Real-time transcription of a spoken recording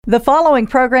The following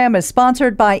program is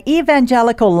sponsored by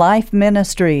Evangelical Life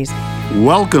Ministries.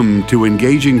 Welcome to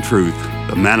Engaging Truth,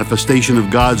 the manifestation of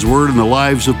God's Word in the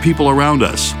lives of people around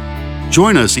us.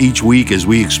 Join us each week as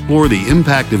we explore the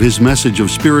impact of His message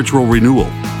of spiritual renewal.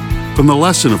 From the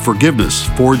lesson of forgiveness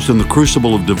forged in the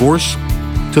crucible of divorce,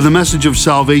 to the message of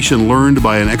salvation learned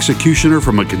by an executioner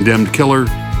from a condemned killer,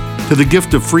 to the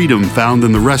gift of freedom found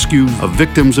in the rescue of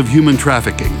victims of human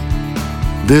trafficking.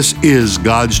 This is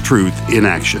God's Truth in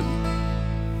action.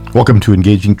 Welcome to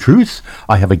Engaging Truth.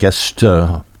 I have a guest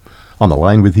on the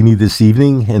line with me this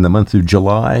evening in the month of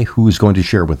July who is going to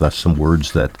share with us some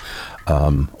words that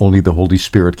only the Holy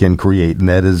Spirit can create, and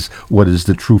that is what is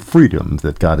the true freedom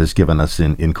that God has given us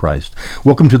in Christ.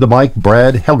 Welcome to the mic,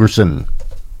 Brad Helgerson.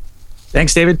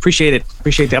 Thanks, David. Appreciate it.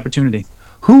 Appreciate the opportunity.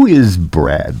 Who is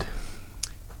Brad?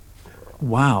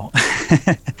 Wow.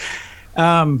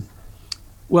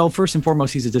 Well, first and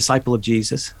foremost, he's a disciple of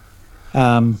Jesus.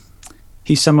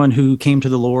 He's someone who came to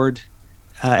the Lord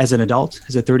as an adult,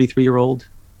 as a 33-year-old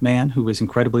man who was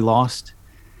incredibly lost.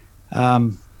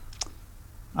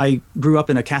 I grew up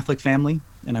in a Catholic family,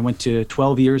 and I went to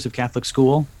 12 years of Catholic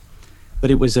school.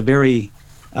 But it was a very,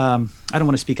 I don't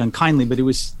want to speak unkindly, but it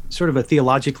was sort of a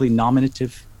theologically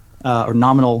nominative or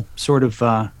nominal sort of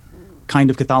kind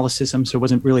of Catholicism, so it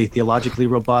wasn't really theologically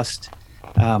robust.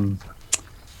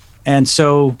 And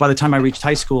so by the time I reached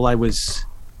high school, I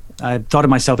thought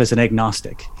of myself as an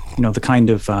agnostic, the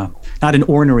kind of, not an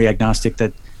ornery agnostic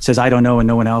that says, I don't know and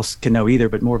no one else can know either,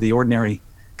 but more of the ordinary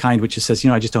kind, which just says,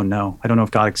 I just don't know. I don't know if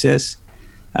God exists.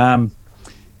 And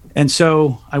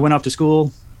so I went off to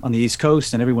school on the East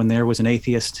Coast, and everyone there was an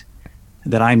atheist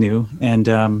that I knew. And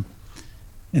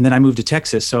then I moved to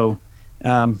Texas. So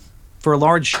for a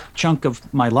large chunk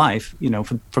of my life,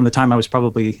 from the time I was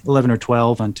probably 11 or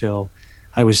 12 until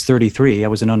I was 33, I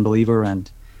was an unbeliever.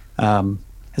 And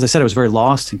as I said, I was very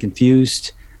lost and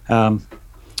confused. I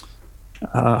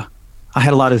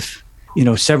had a lot of,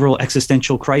 several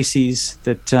existential crises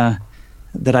that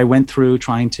I went through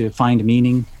trying to find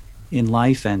meaning in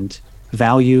life and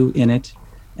value in it.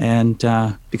 And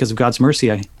because of God's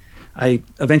mercy, I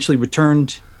eventually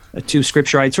returned to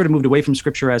Scripture. I had sort of moved away from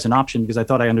Scripture as an option because I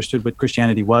thought I understood what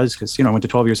Christianity was because, I went to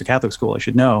 12 years of Catholic school. I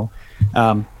should know.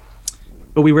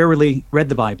 But we rarely read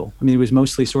the Bible. I mean, it was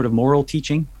mostly sort of moral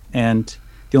teaching. And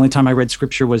the only time I read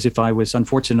Scripture was if I was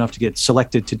unfortunate enough to get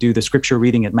selected to do the Scripture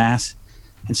reading at Mass.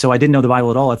 And so I didn't know the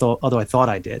Bible at all, although I thought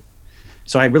I did.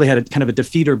 So I really had a kind of a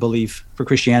defeater belief for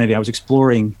Christianity. I was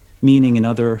exploring meaning in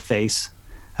other faiths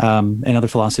and other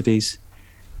philosophies.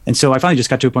 And so I finally just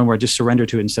got to a point where I just surrendered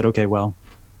to it and said, okay, well,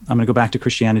 I'm going to go back to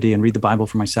Christianity and read the Bible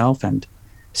for myself and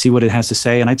see what it has to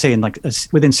say. And I'd say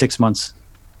within 6 months,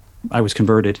 I was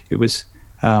converted. It was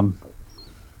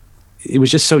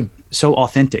just so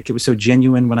authentic. It was so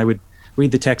genuine. When I would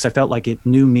read the text, I felt like it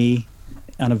knew me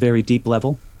on a very deep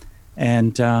level.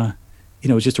 And,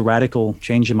 it was just a radical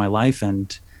change in my life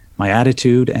and my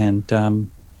attitude. And,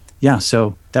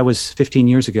 so that was 15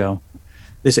 years ago.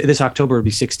 This October would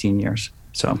be 16 years.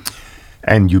 So.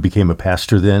 And you became a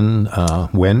pastor then,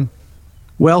 when?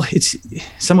 Well, it's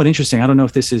somewhat interesting. I don't know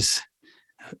if this is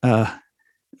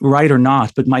right or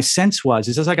not, but my sense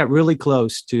is as I got really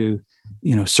close to,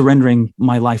 surrendering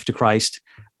my life to Christ,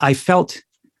 I felt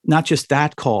not just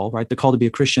that call, right, the call to be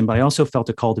a Christian, but I also felt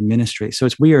a call to ministry. So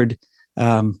it's weird,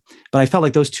 but I felt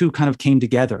like those two kind of came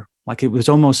together. Like it was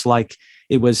almost like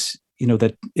it was,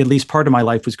 that at least part of my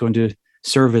life was going to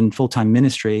serve in full-time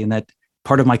ministry, and that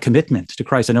part of my commitment to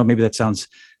Christ. I know maybe that sounds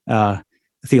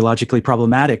theologically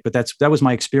problematic, but that was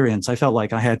my experience. I felt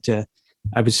like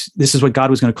this is what God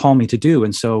was going to call me to do.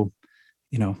 And so,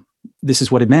 this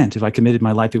is what it meant. If I committed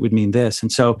my life, it would mean this.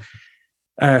 And so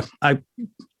I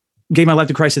gave my life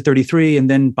to Christ at 33. And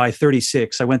then by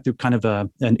 36, I went through kind of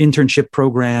an internship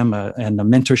program and a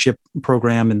mentorship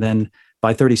program. And then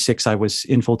by 36, I was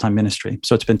in full-time ministry.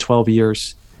 So it's been 12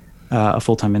 years of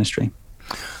full-time ministry.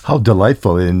 How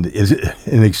delightful. And is it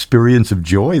an experience of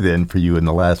joy then for you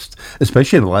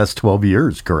especially in the last 12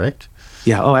 years, correct?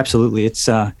 Yeah. Oh, absolutely. It's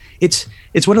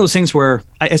one of those things where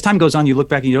as time goes on, you look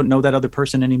back and you don't know that other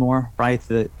person anymore, right?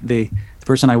 The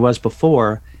person I was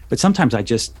before. But sometimes I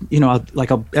just,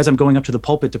 as I'm going up to the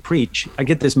pulpit to preach, I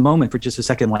get this moment for just a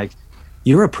second, like,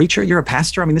 you're a preacher, you're a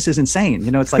pastor. I mean, this is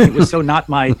insane. It's like it was so not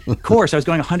my course. I was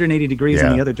going 180 degrees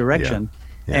in the other direction.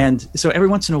 Yeah. And so every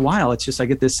once in a while, it's just I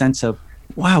get this sense of,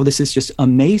 wow, this is just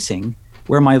amazing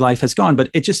where my life has gone. But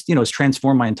it just, it's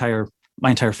transformed my entire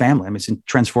family. I mean, it's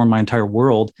transformed my entire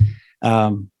world.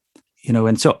 And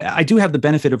so I do have the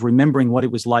benefit of remembering what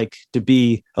it was like to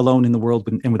be alone in the world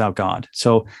and without God.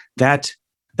 So that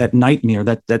that nightmare,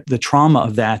 that the trauma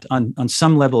of that on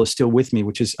some level is still with me,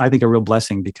 which is, I think, a real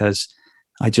blessing, because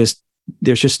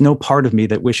there's just no part of me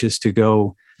that wishes to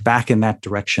go back in that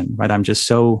direction, right? I'm just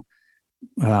so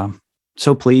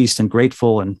pleased and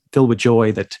grateful and filled with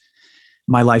joy that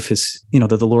my life is,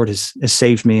 that the Lord has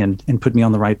saved me and put me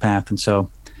on the right path. And so,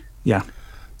 yeah,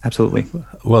 absolutely.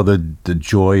 Well, the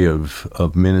joy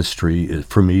of ministry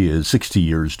for me is 60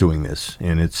 years doing this.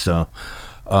 And it's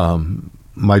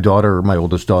my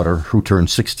oldest daughter, who turned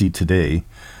 60 today,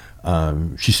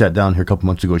 she sat down here a couple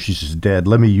months ago. She says, "Dad,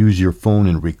 let me use your phone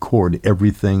and record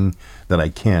everything that I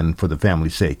can for the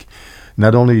family's sake.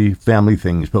 Not only family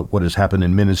things, but what has happened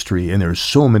in ministry." And there's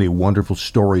so many wonderful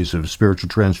stories of spiritual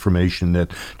transformation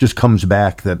that just comes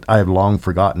back that I have long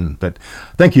forgotten. But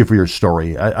thank you for your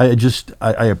story.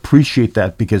 I appreciate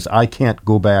that, because I can't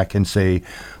go back and say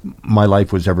my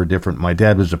life was ever different. My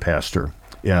dad was a pastor.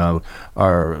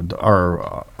 Our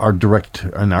direct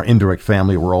and our indirect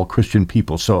family were all Christian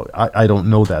people, so I don't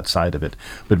know that side of it.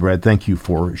 But Brad, thank you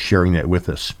for sharing that with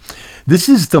us. This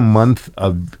is the month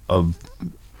of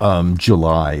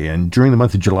July, and during the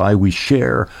month of July, we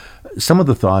share some of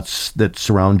the thoughts that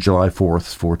surround July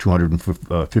 4th for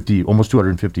almost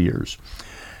 250 years.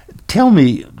 Tell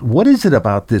me, what is it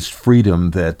about this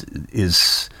freedom that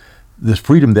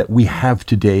we have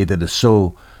today that is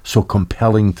so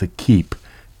compelling to keep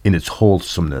in its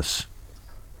wholesomeness?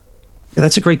 Yeah,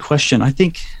 that's a great question. I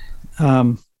think,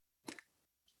 well,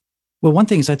 one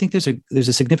thing is, I think there's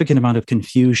a significant amount of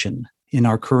confusion in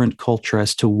our current culture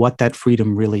as to what that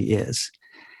freedom really is.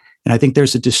 And I think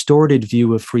there's a distorted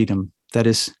view of freedom that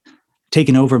has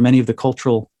taken over many of the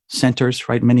cultural centers,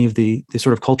 right? Many of the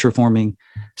sort of culture forming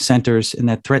centers, and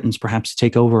that threatens perhaps to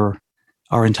take over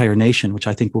our entire nation, which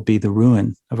I think will be the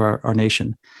ruin of our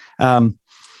nation.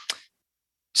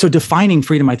 So defining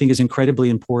freedom, I think, is incredibly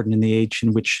important in the age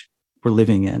in which we're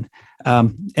living in.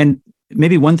 And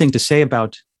maybe one thing to say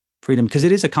about freedom, because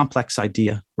it is a complex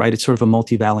idea, right? It's sort of a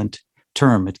multivalent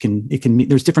term. It can mean,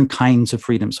 there's different kinds of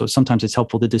freedom. So sometimes it's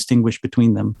helpful to distinguish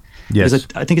between them. Yes. Because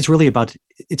I think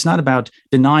it's not about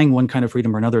denying one kind of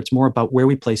freedom or another. It's more about where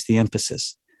we place the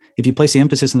emphasis. If you place the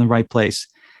emphasis in the right place,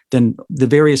 then the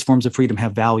various forms of freedom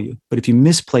have value. But if you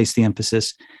misplace the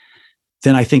emphasis,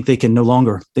 then I think they no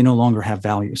longer have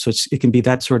value. So it can be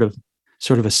that sort of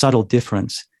a subtle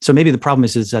difference. So maybe the problem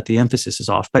is that the emphasis is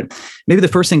off. But maybe the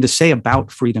first thing to say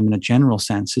about freedom in a general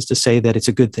sense is to say that it's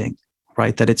a good thing,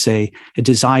 right? That it's a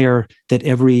desire that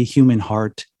every human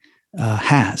heart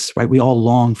has, right? We all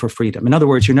long for freedom. In other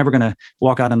words, you're never going to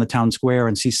walk out on the town square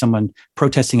and see someone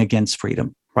protesting against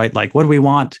freedom, right? Like, what do we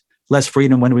want? Less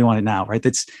freedom. When do we want it now, right?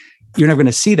 You're never going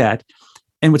to see that.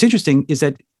 And what's interesting is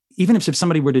that even if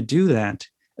somebody were to do that,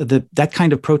 that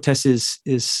kind of protest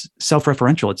is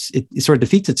self-referential. It sort of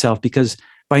defeats itself, because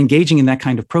by engaging in that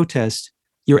kind of protest,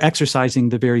 you're exercising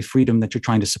the very freedom that you're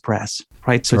trying to suppress,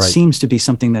 right? So It seems to be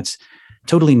something that's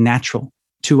totally natural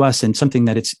to us, and something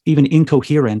that it's even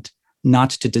incoherent not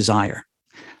to desire.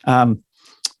 An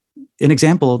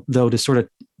example, though, to sort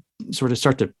of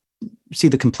start to see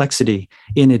the complexity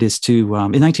in it is to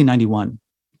in 1991,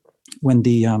 when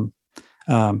the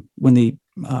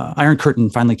Iron Curtain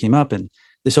finally came up and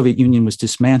the Soviet Union was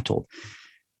dismantled,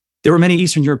 there were many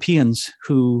Eastern Europeans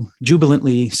who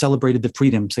jubilantly celebrated the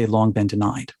freedoms they had long been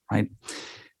denied, right?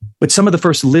 But some of the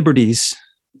first liberties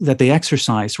that they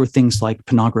exercised were things like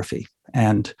pornography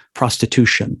and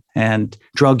prostitution and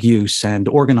drug use and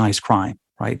organized crime,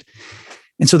 right?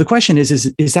 And so the question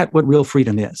is that what real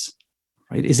freedom is,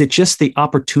 right? Is it just the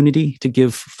opportunity to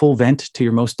give full vent to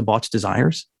your most debauched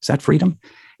desires? Is that freedom?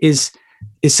 Is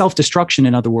self-destruction,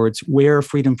 in other words, where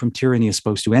freedom from tyranny is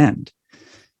supposed to end?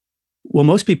 Well,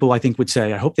 most people, I think,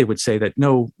 I hope they would say that,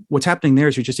 no, what's happening there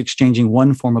is you're just exchanging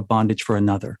one form of bondage for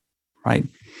another, right?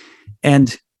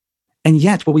 And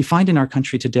yet what we find in our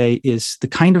country today is the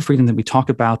kind of freedom that we talk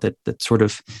about that sort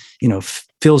of,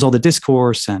 fills all the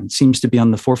discourse and seems to be on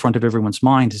the forefront of everyone's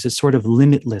mind, is this sort of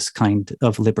limitless kind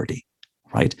of liberty,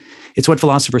 right? It's what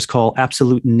philosophers call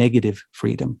absolute negative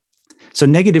freedom. So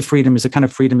negative freedom is a kind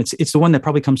of freedom, it's the one that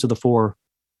probably comes to the fore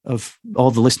of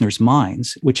all the listeners'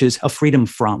 minds, which is a freedom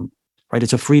from, right?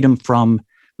 It's a freedom from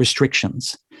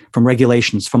restrictions, from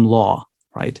regulations, from law,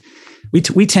 right?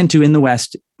 We tend to, in the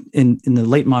West, in the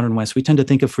late modern West, we tend to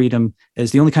think of freedom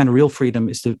as the only kind of real freedom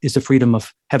is the freedom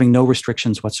of having no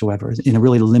restrictions whatsoever, in a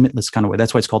really limitless kind of way.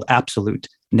 That's why it's called absolute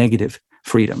negative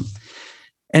freedom.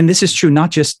 And this is true not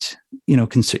just,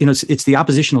 it's the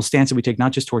oppositional stance that we take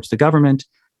not just towards the government,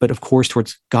 but of course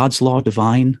towards God's law,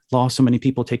 divine law. So many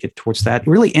people take it towards that.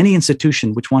 Really, any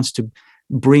institution which wants to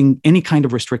bring any kind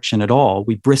of restriction at all,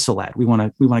 we bristle at. We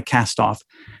want to cast off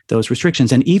those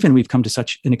restrictions. And even we've come to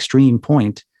such an extreme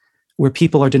point where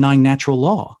people are denying natural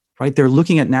law, right? They're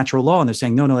looking at natural law and they're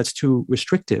saying, no, that's too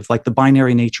restrictive, like the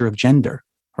binary nature of gender,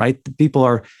 right? People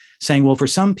are saying, well, for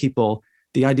some people,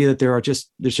 the idea that there's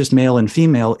just male and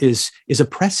female is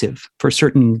oppressive for a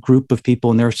certain group of people,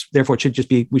 and therefore it should just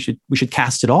be we should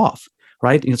cast it off,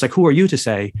 right? And it's like, who are you to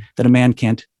say that a man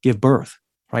can't give birth,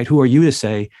 right? Who are you to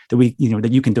say that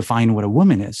that you can define what a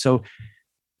woman is? So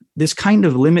this kind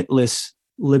of limitless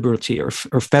liberty or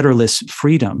fetterless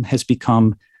freedom has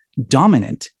become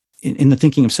dominant in the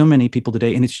thinking of so many people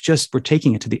today, and it's just we're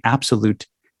taking it to the absolute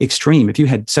extreme. If you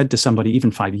had said to somebody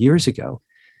even 5 years ago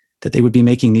that they would be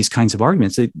making these kinds of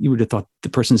arguments, that you would have thought the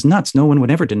person's nuts. No one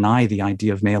would ever deny the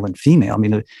idea of male and female. I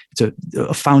mean, it's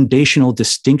a foundational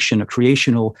distinction, a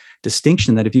creational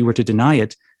distinction that if you were to deny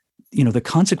it, the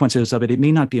consequences of it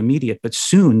may not be immediate, but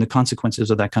soon the consequences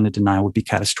of that kind of denial would be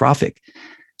catastrophic.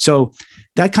 So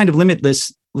that kind of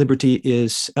limitless liberty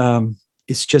it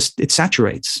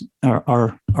saturates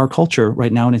our culture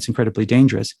right now, and it's incredibly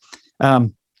dangerous.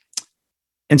 And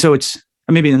so it's,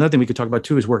 maybe another thing we could talk about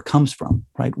too is where it comes from,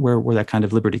 right? Where that kind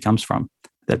of liberty comes from,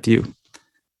 that view.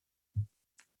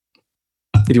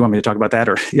 Did you want me to talk about that,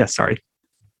 or yeah, sorry.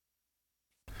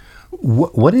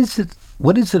 What is it?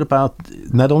 What is it about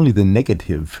not only the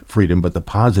negative freedom but the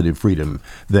positive freedom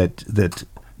that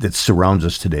surrounds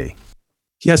us today?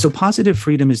 Yeah, so positive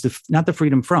freedom is not the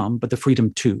freedom from, but the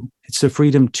freedom to. It's the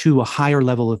freedom to a higher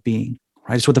level of being.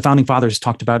 Right? It's what the founding fathers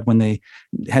talked about when they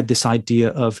had this idea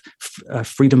of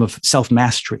freedom of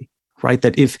self-mastery, right?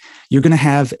 That if you're going to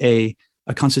have a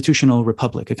constitutional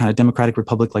republic, a kind of democratic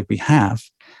republic like we have,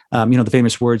 the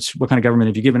famous words, what kind of government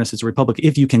have you given us? It's a republic,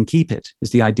 if you can keep it,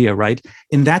 is the idea, right?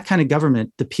 In that kind of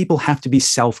government, the people have to be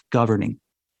self-governing,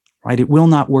 right? It will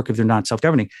not work if they're not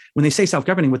self-governing. When they say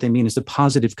self-governing, what they mean is the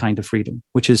positive kind of freedom,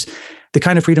 which is the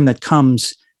kind of freedom that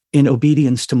comes in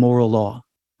obedience to moral law.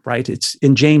 Right? It's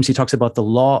in James, he talks about the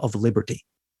law of liberty,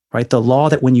 right? The law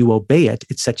that when you obey it,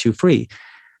 it sets you free.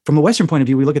 From a Western point of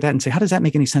view, we look at that and say, how does that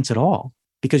make any sense at all?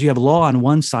 Because you have law on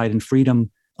one side and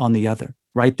freedom on the other,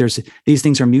 right? These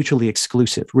things are mutually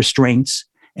exclusive, restraints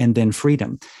and then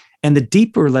freedom. And the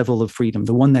deeper level of freedom,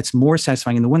 the one that's more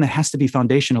satisfying and the one that has to be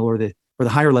foundational or the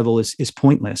higher level is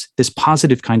pointless. This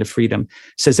positive kind of freedom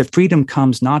says that freedom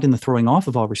comes not in the throwing off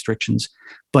of all restrictions,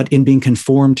 but in being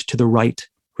conformed to the right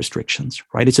restrictions,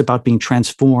 right? It's about being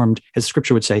transformed, as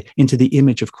Scripture would say, into the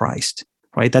image of Christ,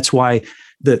 right? That's why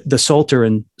the Psalter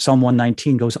in Psalm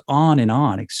 119 goes on and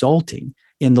on, exalting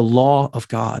in the law of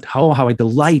God. How I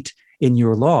delight in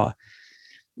your law.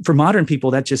 For modern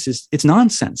people, that just it's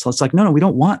nonsense. It's like, no, we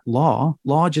don't want law.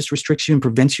 Law just restricts you and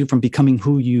prevents you from becoming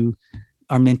who you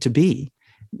are meant to be.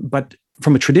 But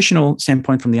from a traditional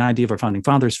standpoint, from the idea of our founding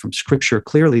fathers, from Scripture,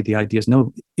 clearly the idea is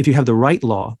no, if you have the right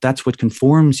law, that's what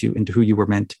conforms you into who you were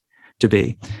meant to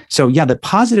be. So yeah, the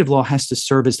positive law has to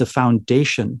serve as the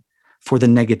foundation for the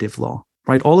negative law,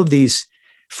 right? All of these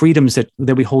freedoms that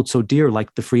we hold so dear,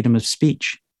 like the freedom of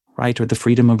speech, right? Or the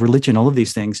freedom of religion, all of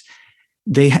these things,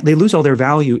 they lose all their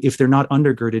value if they're not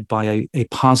undergirded by a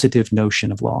positive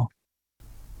notion of law.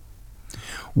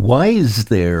 Why is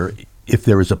there, if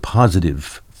there is a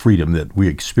positive freedom that we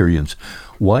experience,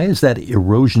 why is that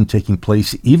erosion taking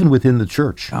place even within the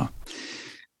church? Oh.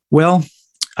 Well,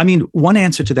 I mean, one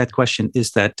answer to that question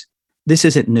is that this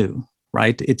isn't new,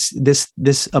 right? It's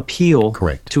this appeal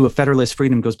to a fetterless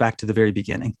freedom goes back to the very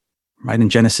beginning, right? In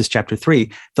Genesis chapter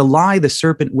 3, the lie the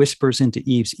serpent whispers into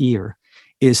Eve's ear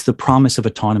is the promise of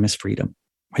autonomous freedom,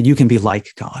 right? You can be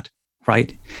like God,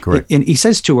 right? Correct. And he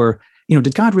says to her,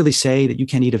 did God really say that you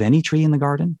can't eat of any tree in the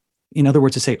garden? In other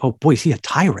words, to say, oh boy, is he a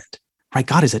tyrant, right?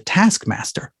 God is a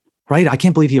taskmaster, right? I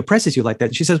can't believe he oppresses you like that.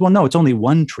 And she says, well, no, it's only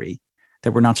one tree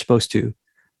that we're not supposed to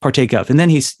partake of. And then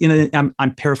he's, I'm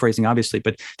paraphrasing obviously,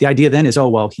 but the idea then is, oh,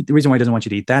 well, the reason why he doesn't want you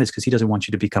to eat that is because he doesn't want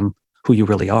you to become who you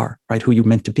really are, right? Who you're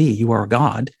meant to be. You are a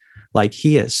God like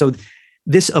he is. So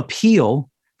this appeal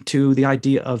to the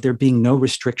idea of there being no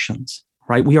restrictions,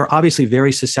 right? We are obviously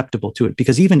very susceptible to it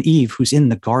because even Eve, who's in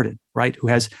the garden, right? Who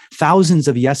has thousands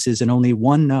of yeses and only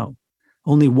one no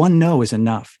is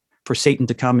enough for Satan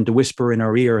to come and to whisper in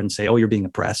our ear and say, oh, you're being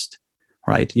oppressed,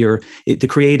 right? To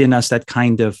create in us that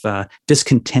kind of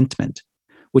discontentment,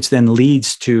 which then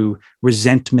leads to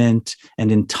resentment and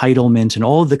entitlement and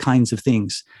all of the kinds of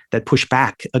things that push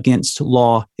back against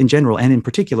law in general. And in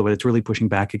particular, what it's really pushing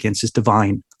back against is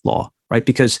divine law, right?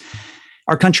 Because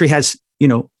our country has,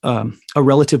 a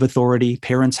relative authority.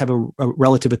 Parents have a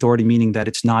relative authority, meaning that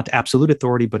it's not absolute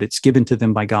authority, but it's given to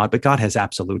them by God. But God has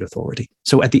absolute authority.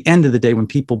 So at the end of the day, when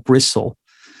people bristle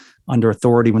under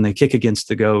authority, when they kick against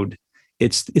the goad,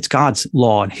 it's God's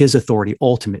law and his authority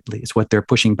ultimately is what they're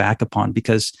pushing back upon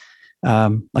because,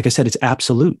 like I said, it's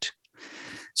absolute.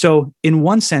 So in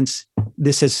one sense,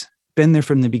 this has been there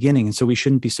from the beginning. And so we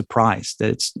shouldn't be surprised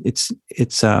that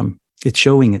it's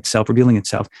showing itself, revealing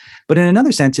itself. But in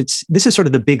another sense, this is sort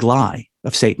of the big lie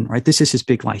of Satan, right? This is his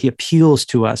big lie. He appeals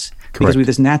to us because we have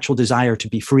this natural desire to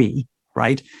be free,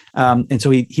 right? And so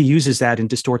he uses that and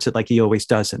distorts it like he always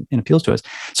does and appeals to us.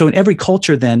 So in every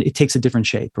culture, then it takes a different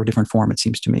shape or a different form, it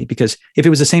seems to me, because if it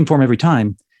was the same form every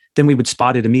time, then we would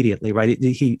spot it immediately, right?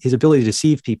 His ability to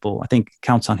deceive people, I think,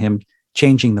 counts on him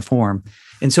changing the form.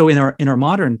 And so in our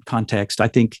modern context, I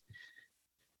think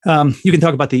you can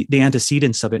talk about the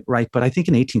antecedents of it, right? But I think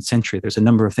in the 18th century, there's a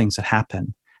number of things that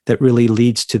happen that really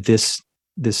leads to this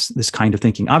kind of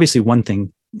thinking. Obviously, one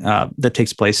thing that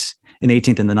takes place in the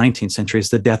 18th and the 19th century is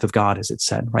the death of God, as it's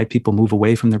said, right? People move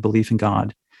away from their belief in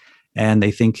God, and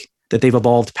they think that they've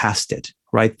evolved past it,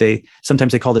 right?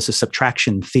 Sometimes they call this a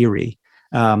subtraction theory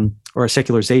or a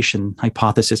secularization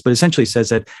hypothesis, but essentially says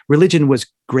that religion was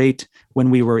great when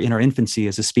we were in our infancy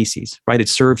as a species, right? It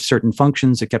served certain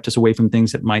functions. It kept us away from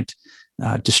things that might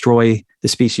destroy the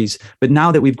species. But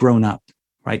now that we've grown up,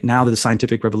 right? Now that the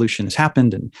scientific revolution has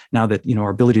happened, and now that our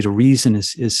ability to reason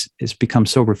is become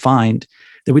so refined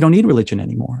that we don't need religion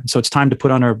anymore. So it's time to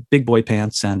put on our big boy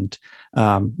pants and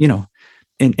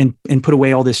and put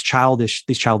away all these childish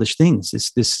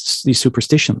things, these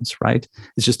superstitions, right?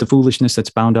 It's just the foolishness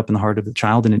that's bound up in the heart of the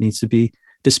child, and it needs to be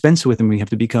dispensed with, and we have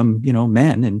to become,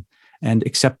 men and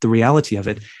accept the reality of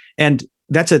it. And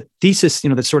that's a thesis,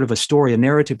 that's sort of a story, a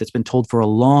narrative that's been told for a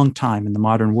long time in the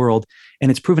modern world,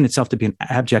 and it's proven itself to be an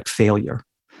abject failure.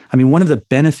 I mean, one of the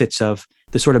benefits of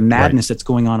the sort of madness that's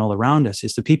going on all around us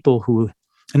is the people who,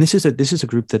 and this is a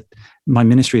group that my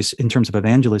ministry is, in terms of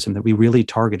evangelism, that we really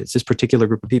target. It's this particular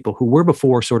group of people who were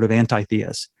before sort of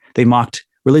anti-theists. They mocked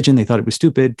religion. They thought it was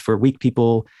stupid for weak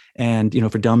people and,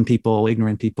 for dumb people,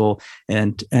 ignorant people.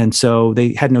 And so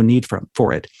they had no need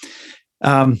for it.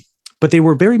 But they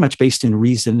were very much based in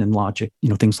reason and logic,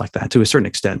 things like that to a certain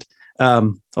extent.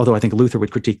 Although I think Luther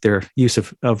would critique their use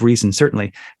of reason,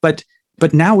 certainly. But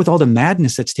now with all the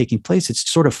madness that's taking place,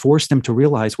 it's sort of forced them to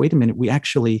realize, wait a minute, we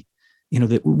actually,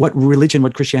 that what religion,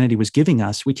 what Christianity was giving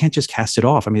us, we can't just cast it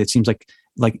off. I mean, it seems like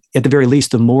at the very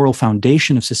least, the moral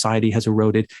foundation of society has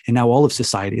eroded, and now all of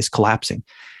society is collapsing.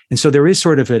 And so there is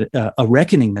sort of a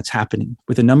reckoning that's happening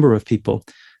with a number of people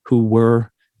who were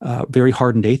very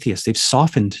hardened atheists. They've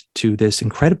softened to this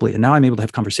incredibly. And now I'm able to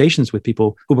have conversations with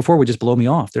people who before would just blow me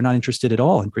off. They're not interested at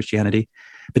all in Christianity.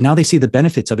 But now they see the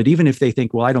benefits of it, even if they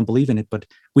think, well, I don't believe in it, but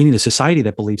we need a society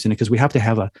that believes in it, because we have to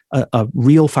have a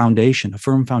real foundation, a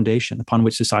firm foundation upon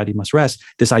which society must rest.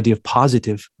 This idea of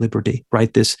positive liberty,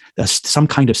 right? Some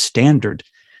kind of standard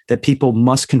that people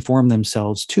must conform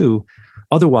themselves to.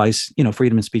 Otherwise,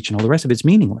 freedom of speech and all the rest of it's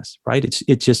meaningless, right?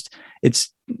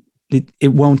 It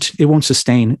won't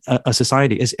sustain a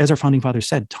society. As our founding fathers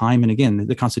said time and again,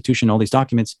 the Constitution, all these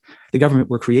documents, the government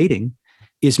we're creating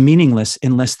is meaningless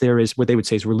unless there is what they would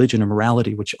say is religion or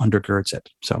morality, which undergirds it.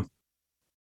 So,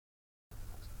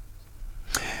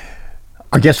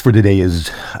 our guest for today is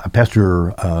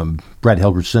Pastor Brad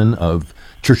Helgerson of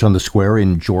Church on the Square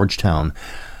in Georgetown.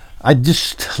 I'd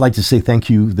just like to say thank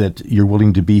you that you're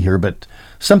willing to be here, but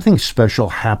something special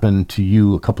happened to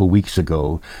you a couple of weeks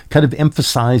ago, kind of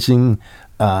emphasizing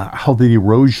how the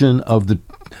erosion of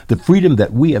the freedom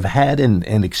that we have had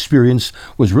and experienced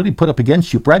was really put up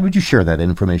against you. Brad, would you share that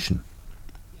information?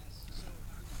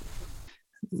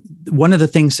 One of the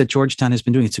things that Georgetown has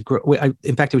been doing,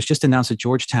 in fact, it was just announced that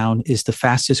Georgetown is the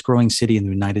fastest growing city in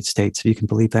the United States, if you can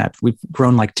believe that. We've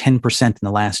grown like 10% in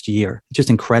the last year.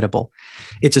 Just incredible.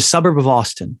 It's a suburb of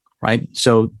Austin, right?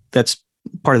 So that's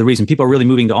part of the reason people are really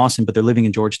moving to Austin, but they're living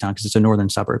in Georgetown because it's a northern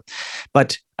suburb.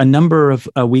 But a number of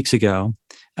weeks ago,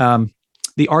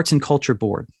 the Arts and Culture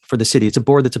Board for the city, it's a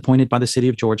board that's appointed by the city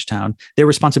of Georgetown. Their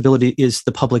responsibility is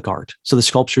the public art. So the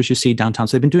sculptures you see downtown.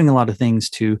 So they've been doing a lot of things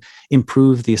to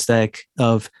improve the aesthetic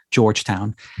of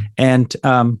Georgetown. And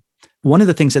one of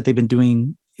the things that they've been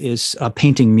doing is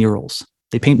painting murals.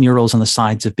 They paint murals on the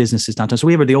sides of businesses downtown. So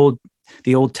we have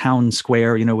the old town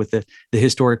square, with the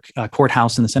historic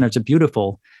courthouse in the center. It's a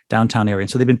beautiful downtown area.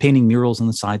 So they've been painting murals on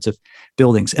the sides of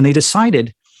buildings. And they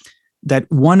decided that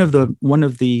one of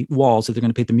the walls that they're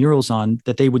going to paint the murals on,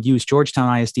 that they would use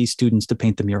Georgetown ISD students to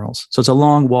paint the murals. So it's a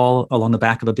long wall along the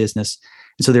back of a business.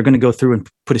 And so they're going to go through and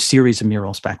put a series of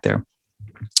murals back there.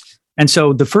 And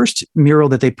so the first mural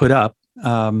that they put up,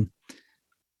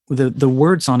 the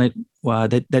words on it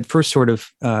that first sort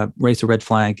of raised a red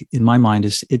flag in my mind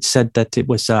is it said that it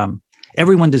was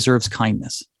everyone deserves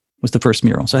kindness. was the first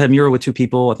mural. So I had a mural with two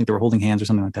people. I think they were holding hands or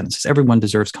something like that. It says, everyone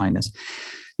deserves kindness.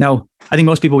 Now, I think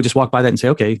most people would just walk by that and say,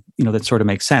 okay, that sort of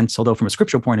makes sense. Although from a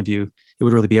scriptural point of view, it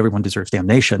would really be everyone deserves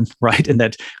damnation, right? And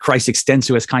that Christ extends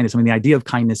to us kindness. I mean, the idea of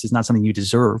kindness is not something you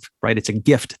deserve, right? It's a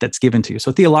gift that's given to you.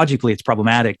 So theologically, it's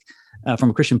problematic from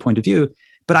a Christian point of view.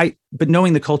 But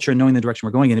knowing the culture and knowing the direction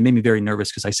we're going in, it made me very nervous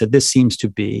because I said, this seems to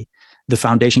be the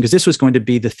foundation, because this was going to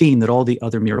be the theme that all the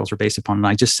other murals are based upon. And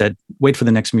I just said, wait for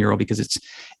the next mural, because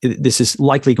this is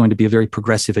likely going to be a very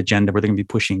progressive agenda where they're going to be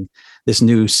pushing this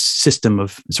new system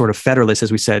of sort of federalist,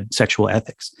 as we said, sexual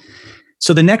ethics.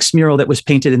 So the next mural that was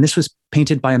painted, and this was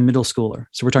painted by a middle schooler.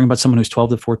 So we're talking about someone who's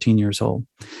 12 to 14 years old,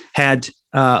 had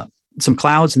some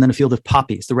clouds and then a field of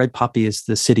poppies. The red poppy is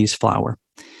the city's flower.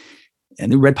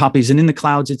 And the red poppies, and in the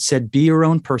clouds, it said, be your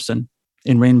own person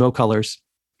in rainbow colors.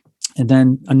 And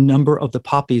then a number of the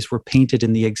poppies were painted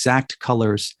in the exact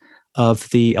colors of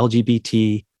the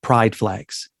LGBT pride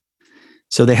flags.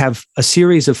 So they have a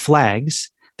series of flags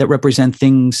that represent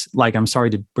things like, I'm sorry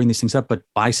to bring these things up, but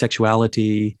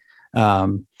bisexuality,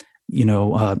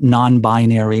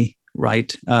 non-binary,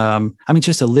 right?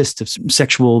 Just a list of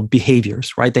sexual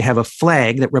behaviors, right? They have a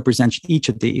flag that represents each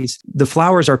of these. The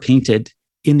flowers are painted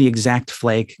in the exact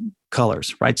flag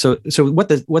colors, right? So what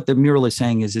the mural is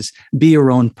saying is be your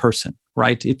own person,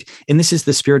 right? And this is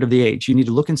the spirit of the age. You need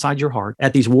to look inside your heart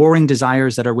at these warring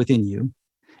desires that are within you,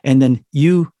 and then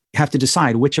you have to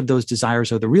decide which of those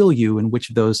desires are the real you and which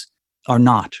of those are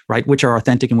not, right? Which are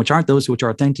authentic and which aren't. Those which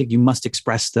are authentic, you must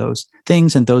express those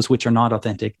things, and those which are not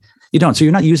authentic, you don't. So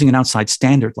you're not using an outside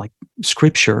standard like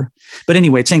scripture. But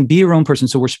anyway, it's saying be your own person.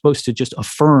 So we're supposed to just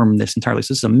affirm this entirely.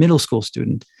 So this is a middle school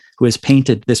student who has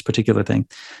painted this particular thing.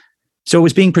 So it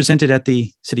was being presented at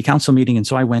the city council meeting. And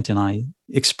so I went and I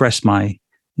expressed my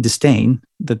disdain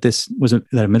that that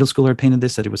a middle schooler had painted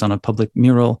this, that it was on a public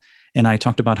mural. And I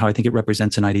talked about how I think it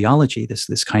represents an ideology,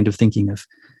 this kind of thinking of,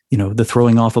 the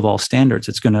throwing off of all standards.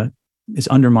 It's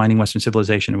undermining Western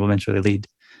civilization and will eventually lead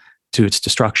to its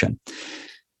destruction.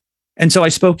 And so I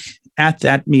spoke at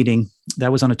that meeting.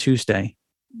 That was on a Tuesday.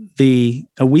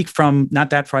 A week from, not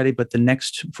that Friday, but the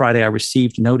next Friday, I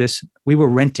received notice. We were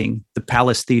renting the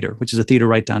Palace Theater, which is a theater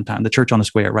right downtown, the church on the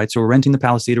square, right? So we're renting the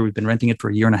Palace Theater. We've been renting it for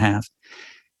a year and a half.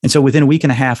 And so within a week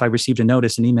and a half, I received an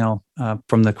email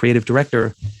from the creative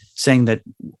director saying that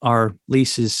our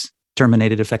lease is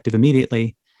terminated effective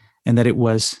immediately, and that it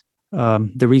was,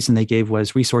 the reason they gave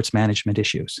was resource management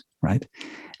issues, right?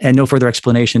 And no further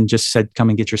explanation, just said, come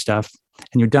and get your stuff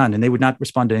and you're done. And they would not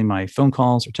respond to any of my phone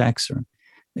calls or texts or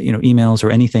emails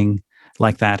or anything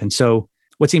like that. And so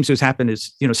what seems to have happened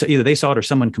is, so either they saw it or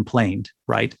someone complained,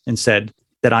 right? And said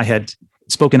that I had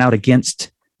spoken out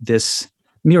against this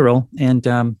mural. And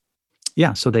so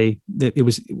it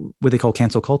was what they call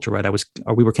cancel culture, right?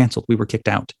 We were canceled. We were kicked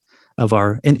out of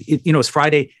it's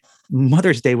Friday.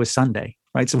 Mother's Day was Sunday,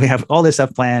 right? So we have all this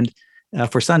stuff planned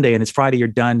for Sunday, and it's Friday, you're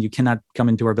done. You cannot come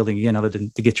into our building again other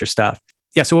than to get your stuff.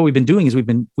 Yeah. So what we've been doing is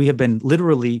we have been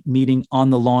literally meeting on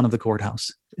the lawn of the courthouse.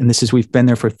 And we've been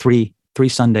there for three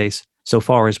Sundays so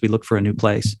far as we look for a new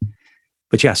place.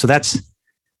 But yeah, so that's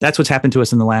what's happened to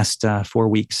us in the last 4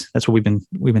 weeks. That's what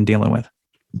we've been dealing with.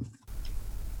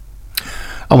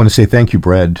 I want to say thank you,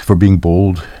 Brad, for being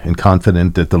bold and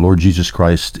confident that the Lord Jesus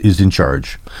Christ is in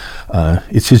charge.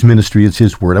 It's his ministry, it's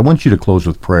his word. I want you to close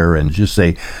with prayer and just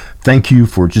say thank you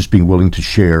for just being willing to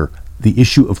share the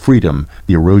issue of freedom,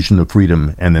 the erosion of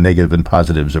freedom, and the negative and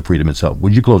positives of freedom itself.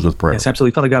 Would you close with prayer? Yes,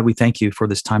 absolutely. Father God, we thank you for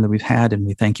this time that we've had, and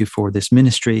we thank you for this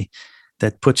ministry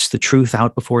that puts the truth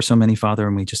out before so many, Father.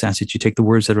 And we just ask that you take the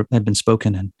words that have been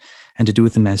spoken and to do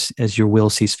with them as your will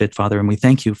sees fit, Father. And we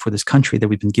thank you for this country that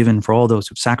we've been given, for all those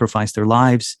who've sacrificed their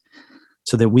lives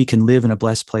so that we can live in a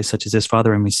blessed place such as this,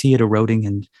 Father. And we see it eroding,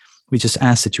 and we just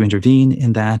ask that you intervene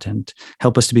in that and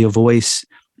help us to be a voice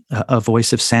of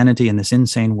sanity in this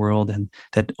insane world, and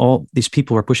that all these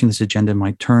people who are pushing this agenda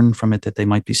might turn from it, that they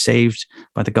might be saved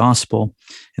by the gospel,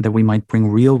 and that we might bring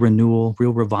real renewal,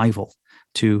 real revival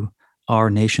to our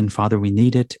nation. Father, we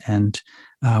need it, and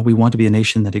we want to be a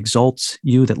nation that exalts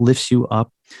you, that lifts you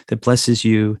up, that blesses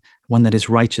you, one that is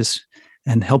righteous,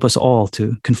 and help us all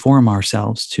to conform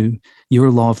ourselves to your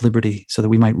law of liberty so that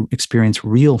we might experience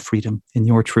real freedom in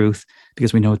your truth,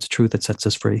 because we know it's the truth that sets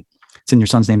us free. It's in your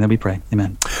son's name that we pray.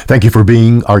 Amen. Thank you for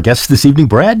being our guest this evening,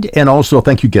 Brad. And also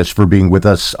thank you, guests, for being with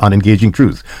us on Engaging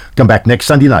Truth. Come back next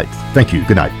Sunday night. Thank you.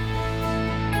 Good night.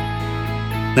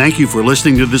 Thank you for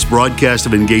listening to this broadcast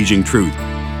of Engaging Truth.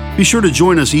 Be sure to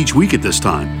join us each week at this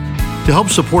time. To help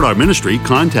support our ministry,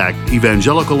 contact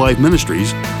Evangelical Life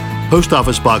Ministries, Post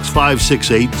Office Box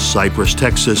 568, Cypress,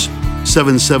 Texas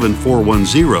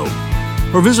 77410,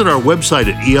 or visit our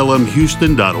website at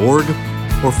elmhouston.org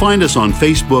or find us on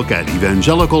Facebook at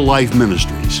Evangelical Life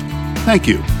Ministries. Thank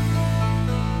you.